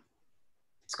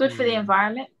 It's good for the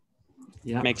environment.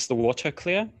 Yeah. Makes the water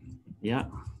clear. Yeah.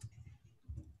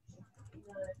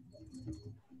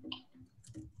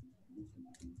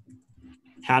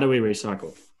 How do we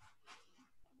recycle?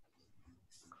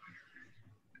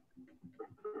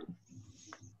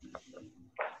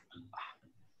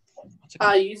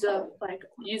 Use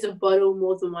a bottle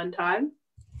more than one time.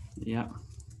 Yeah.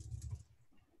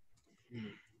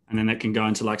 And then that can go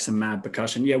into like some mad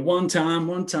percussion. Yeah, one time.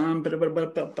 And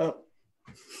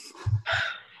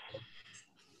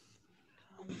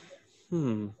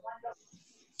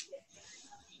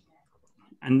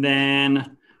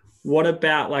then what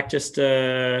about like just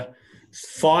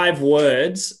 5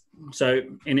 words? So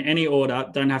in any order,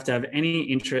 don't have to have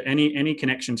any any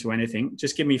connection to anything.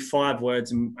 Just give me 5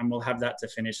 words and we'll have that to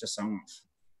finish the song off.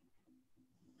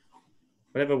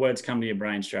 Whatever words come to your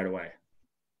brain straight away.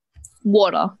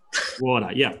 Water.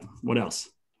 Water, yep. What else?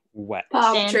 Wet.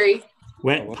 Palm tree.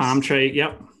 Wet, palm tree,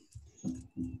 yep.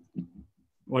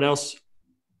 What else?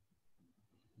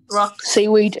 Rock.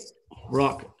 Seaweed.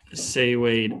 Rock,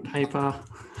 seaweed, paper.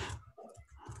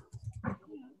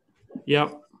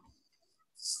 Yep.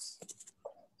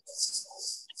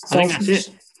 I think that's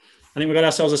it. I think we got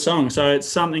ourselves a song. So it's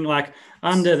something like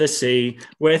under the sea,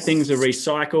 where things are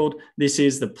recycled. This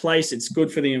is the place. It's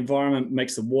good for the environment,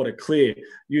 makes the water clear.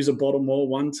 Use a bottle more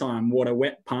one time. Water,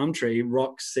 wet, palm tree,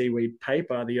 rock, seaweed,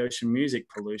 paper, the ocean music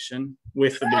pollution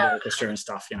with the big orchestra and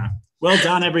stuff, Well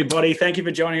done, everybody. Thank you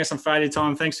for joining us on Failure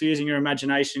Time. Thanks for using your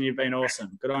imagination. You've been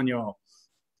awesome. Good on you all.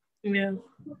 Yeah.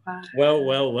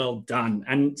 Well done.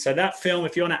 And so that film,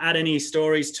 if you want to add any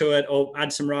stories to it or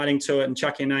add some writing to it and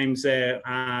chuck your names there,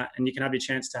 and you can have your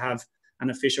chance to have an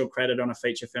official credit on a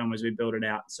feature film as we build it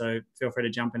out. So feel free to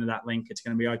jump into that link. It's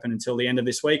going to be open until the end of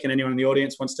this week, and anyone in the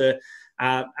audience wants to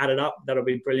add it up, that'll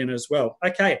be brilliant as well.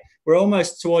 Okay, we're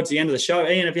almost towards the end of the show.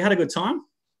 Ian, have you had a good time?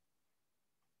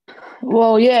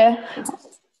 Well, yeah.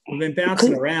 We've been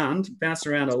bouncing around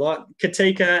a lot.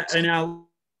 Katika, in our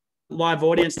live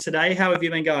audience today, how have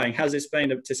you been going? How's this been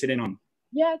to sit in on?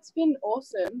 Yeah, it's been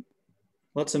awesome.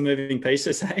 Lots of moving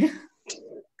pieces, eh?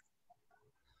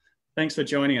 Thanks for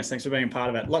joining us. Thanks for being part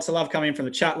of it. Lots of love coming from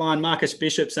the chat line. Marcus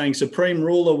Bishop saying, Supreme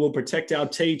Ruler will protect our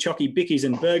tea, chocky bickies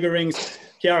and burger rings.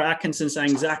 Kiara Atkinson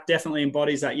saying, Zach definitely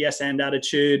embodies that yes and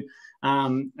attitude.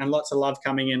 And lots of love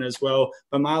coming in as well.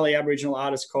 Bamali Aboriginal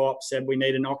Artists Co-op said we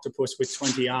need an octopus with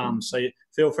 20 arms. So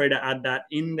feel free to add that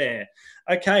in there.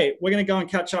 Okay, we're going to go and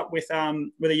catch up with a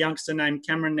youngster named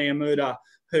Cameron Niamuda,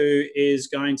 who is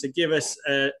going to give us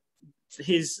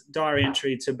his diary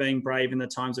entry to being brave in the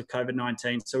times of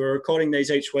COVID-19. So we're recording these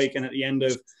each week, and at the end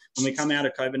of when we come out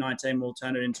of COVID-19, we'll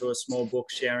turn it into a small book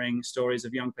sharing stories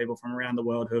of young people from around the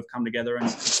world who have come together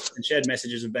and shared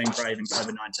messages of being brave in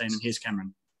COVID-19. And here's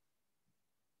Cameron.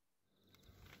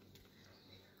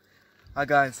 Hi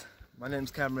guys, my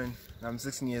name's Cameron and I'm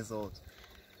 16 years old.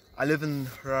 I live in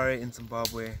Harare in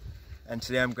Zimbabwe, and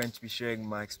today I'm going to be sharing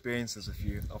my experiences with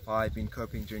you of how I've been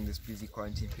coping during this busy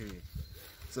quarantine period.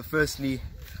 So firstly,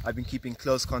 I've been keeping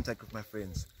close contact with my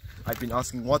friends. I've been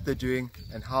asking what they're doing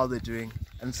and how they're doing,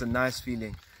 and it's a nice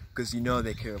feeling because you know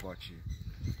they care about you.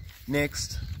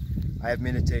 Next, I have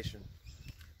meditation.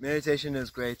 Meditation is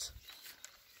great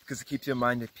because it keeps your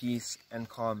mind at peace and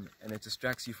calm, and it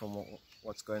distracts you from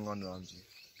what's going on around you.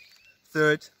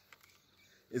 Third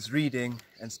is reading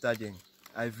and studying.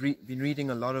 I've been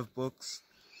reading a lot of books,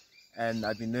 and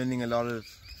I've been learning a lot of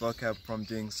vocab from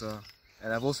doing so.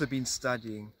 And I've also been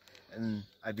studying, and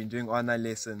I've been doing online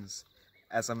lessons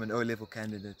as I'm an O-level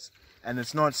candidate. And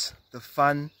it's not the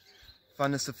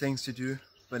funnest of things to do,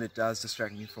 but it does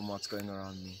distract me from what's going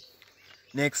around me.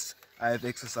 Next, I have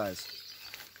exercise.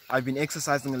 I've been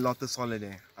exercising a lot this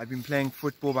holiday. I've been playing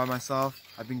football by myself.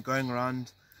 I've been going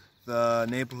around the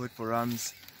neighborhood for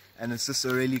runs, and it's just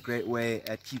a really great way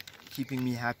at keeping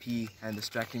me happy and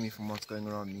distracting me from what's going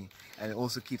around me, and it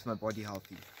also keeps my body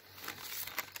healthy.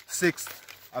 Sixth,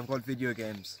 I've got video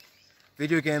games.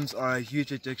 Video games are a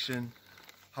huge addiction.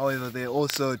 However, they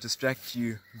also distract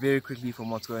you very quickly from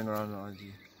what's going on around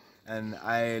you. and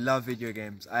I love video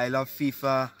games. I love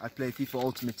FIFA. I play FIFA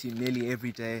Ultimate Team nearly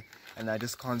every day, and I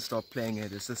just can't stop playing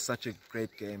it. It's just such a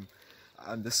great game.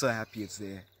 I'm just so happy it's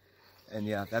there. And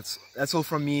yeah, that's all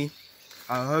from me.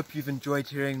 I hope you've enjoyed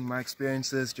hearing my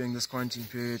experiences during this quarantine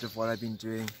period of what I've been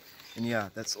doing. And yeah,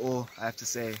 that's all I have to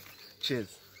say.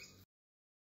 Cheers.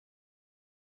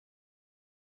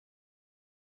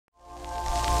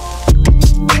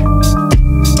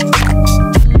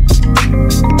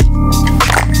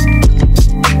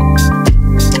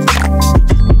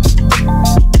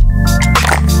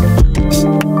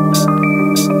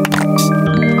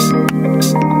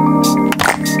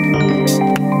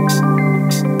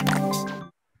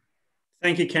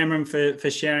 Thank you, Cameron, for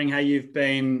sharing how you've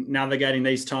been navigating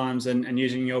these times and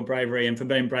using your bravery, and for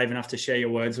being brave enough to share your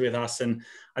words with us. And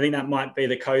I think that might be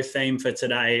the co-theme for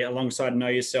today, alongside Know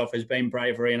Yourself, has been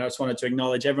bravery. And I just wanted to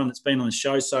acknowledge everyone that's been on the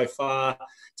show so far,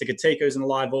 to Katika, who's in the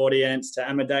live audience, to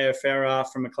Amadeo Ferrer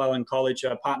from McClellan College,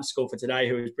 our partner school for today,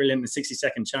 who was brilliant in the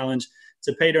 60-second challenge,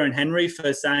 to Peter and Henry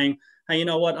for saying, hey, you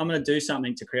know what, I'm going to do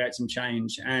something to create some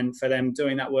change. And for them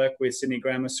doing that work with Sydney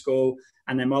Grammar School,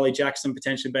 and then Molly Jackson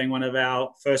potentially being one of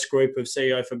our first group of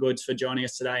CEO for Goods for joining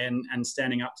us today and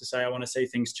standing up to say, I want to see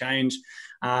things change.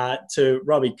 To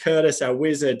Robbie Curtis, our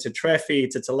wizard, to Treffy,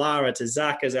 to Talara, to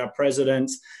Zach as our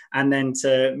president, and then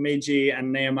to Miji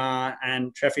and Nehemiah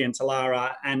and Treffy and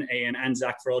Talara and Ian and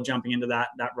Zach for all jumping into that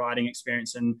writing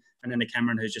experience, and then to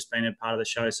Cameron, who's just been a part of the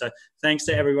show. So thanks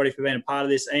to everybody for being a part of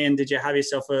this. Ian, did you have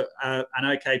yourself an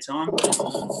okay time?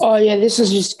 Oh, yeah, this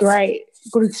is just great.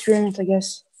 Good experience, I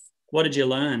guess. What did you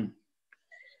learn?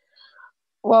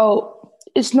 Well,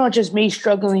 it's not just me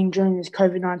struggling during this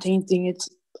COVID-19 thing.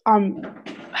 I'm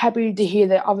happy to hear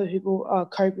that other people are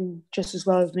coping just as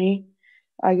well as me.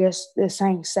 I guess they're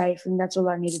staying safe, and that's all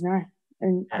I need to know.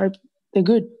 And I hope they're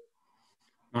good.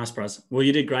 Nice, Bros. Well,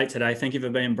 you did great today. Thank you for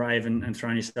being brave and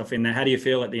throwing yourself in there. How do you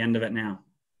feel at the end of it now?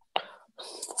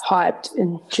 Hyped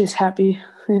and just happy.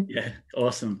 Yeah,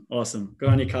 awesome. Good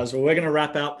on you, cuz. Well, we're going to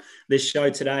wrap up this show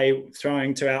today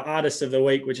throwing to our artist of the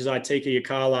week, which is Itika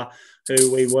Yukala,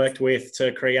 who we worked with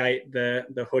to create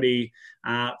the hoodie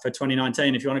for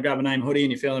 2019. If you want to grab a name hoodie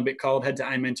and you're feeling a bit cold, head to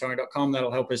aimmentoring.com.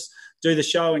 That'll help us do the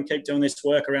show and keep doing this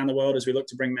work around the world as we look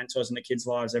to bring mentors into kids'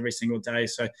 lives every single day.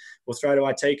 So we'll throw to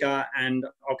Itika, and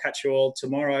I'll catch you all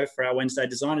tomorrow for our Wednesday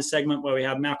Designers segment, where we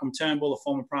have Malcolm Turnbull, the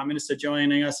former Prime Minister,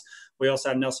 joining us. We also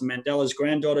have Nelson Mandela's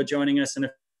granddaughter joining us, and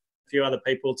a few other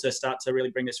people to start to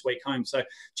really bring this week home. So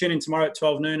tune in tomorrow at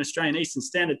 12 noon Australian Eastern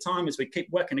Standard Time as we keep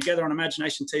working together on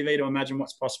Imagination TV to imagine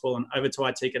what's possible. And over to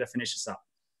Itika to finish us up.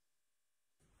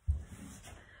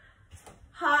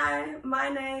 Hi, my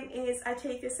name is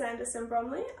Itika Sanderson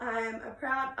Bromley. I am a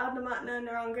proud Adnamatna,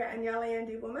 Narunga and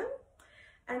Yaliandi woman,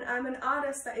 and I'm an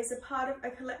artist that is a part of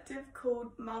a collective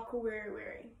called Markle Wiri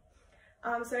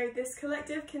Wiri. So this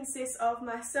collective consists of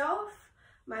myself,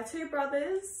 my two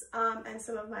brothers, and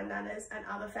some of my nanas and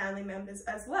other family members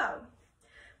as well.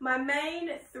 My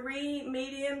main three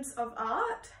mediums of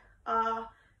art are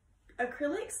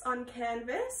acrylics on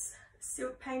canvas,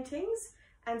 silk paintings,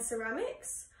 and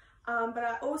ceramics. But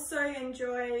I also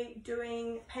enjoy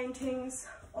doing paintings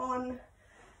on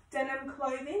denim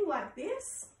clothing like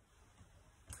this,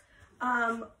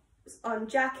 on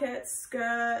jackets,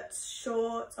 skirts,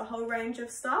 shorts, a whole range of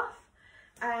stuff.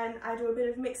 And I do a bit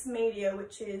of mixed media,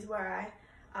 which is where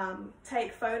I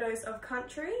take photos of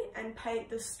country and paint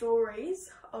the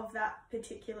stories of that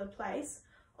particular place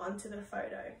onto the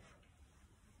photo.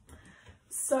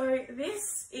 So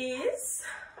this is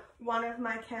one of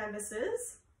my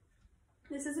canvases.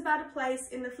 This is about a place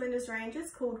in the Flinders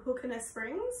Ranges called Hookina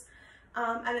Springs,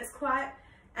 and it's quite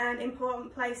an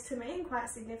important place to me and quite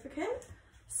significant.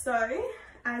 So,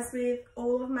 as with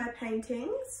all of my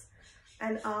paintings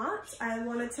and art, I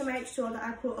wanted to make sure that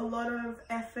I put a lot of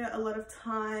effort, a lot of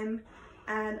time,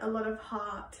 and a lot of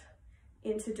heart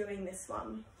into doing this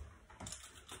one.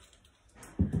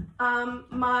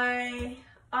 My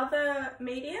other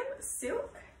medium,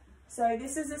 silk. So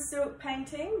this is a silk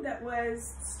painting that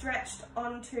was stretched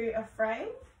onto a frame.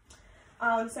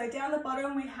 So down the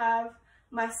bottom we have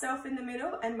myself in the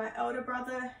middle, and my elder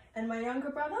brother and my younger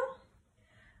brother,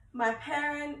 my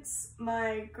parents,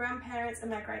 my grandparents,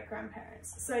 and my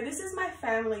great-grandparents. So this is my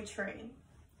family tree.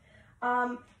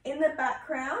 In the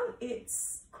background,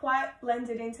 it's quite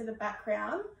blended into the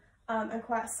background and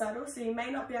quite subtle, so you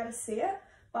may not be able to see it,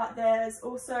 but there's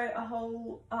also a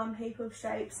whole heap of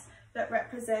shapes that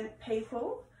represent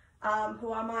people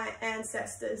who are my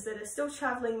ancestors that are still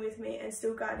traveling with me and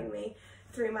still guiding me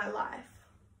through my life.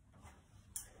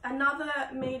 Another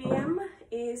medium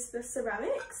is the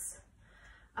ceramics.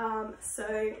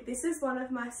 So this is one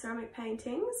of my ceramic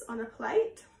paintings on a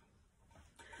plate.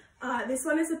 This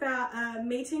one is about a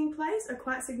meeting place, a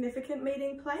quite significant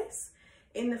meeting place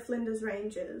in the Flinders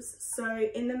Ranges. So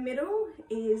in the middle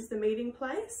is the meeting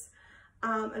place,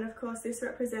 and of course this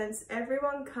represents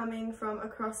everyone coming from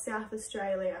across South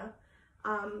Australia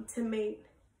to meet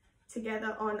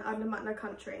together on Adnyamathanha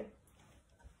country.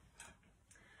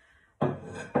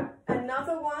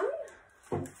 Another one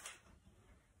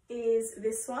is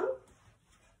this one.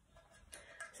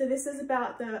 So this is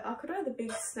about the akara, the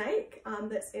big snake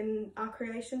that's in our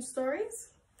creation stories.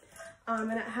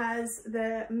 And it has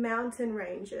the mountain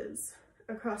ranges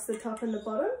across the top and the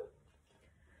bottom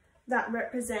that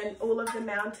represent all of the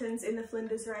mountains in the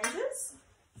Flinders Ranges.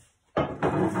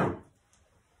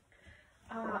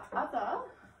 Other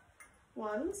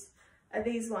ones are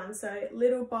these ones, so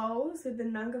little bowls with the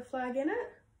Nunga flag in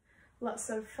it, lots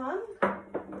of fun.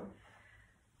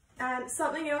 And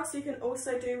something else you can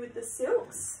also do with the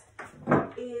silks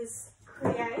is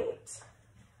create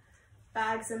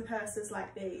bags and purses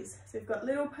like these. So we've got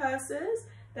little purses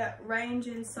that range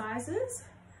in sizes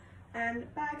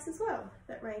and bags as well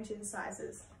that range in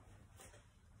sizes.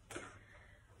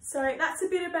 So that's a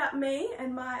bit about me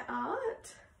and my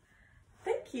art.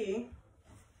 Thank you.